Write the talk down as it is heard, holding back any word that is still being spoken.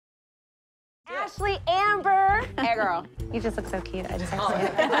Ashlie Amber. Hey, girl. You just look so cute. I just have to say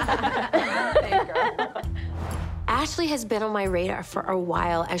it. Hey, girl. Ashlie has been on my radar for a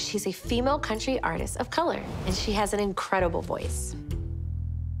while as she's a female country artist of color, and she has an incredible voice.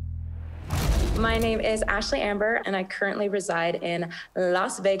 My name is Ashlie Amber, and I currently reside in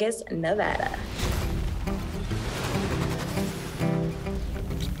Las Vegas, Nevada.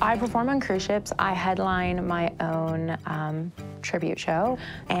 I perform on cruise ships. I headline my own tribute show,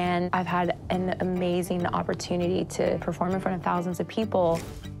 and I've had an amazing opportunity to perform in front of thousands of people.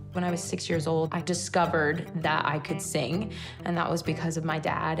 When I was 6 years old, I discovered that I could sing, and that was because of my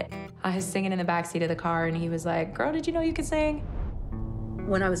dad. I was singing in the backseat of the car, and he was like, "Girl, did you know you could sing?"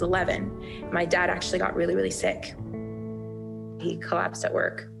 When I was 11, my dad actually got really, really sick. He collapsed at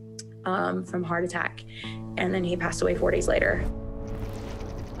work from heart attack, and then he passed away 4 days later.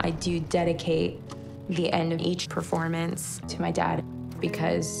 I do dedicate the end of each performance to my dad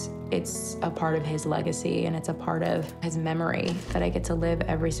because it's a part of his legacy and it's a part of his memory that I get to live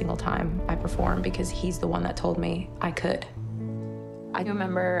every single time I perform because he's the one that told me I could. I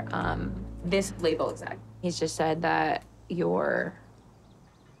remember this label exec. He's just said that you're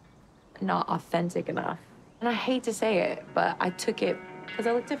not authentic enough. And I hate to say it, but I took it because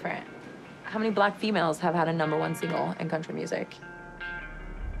I look different. How many Black females have had a #1 single in country music?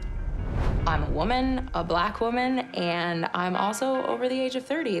 I'm a woman, a Black woman, and I'm also over the age of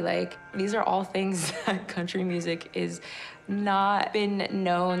 30. Like, these are all things that country music is not been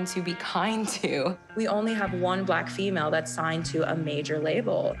known to be kind to. We only have one Black female that's signed to a major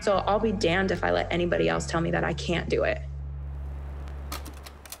label. So I'll be damned if I let anybody else tell me that I can't do it.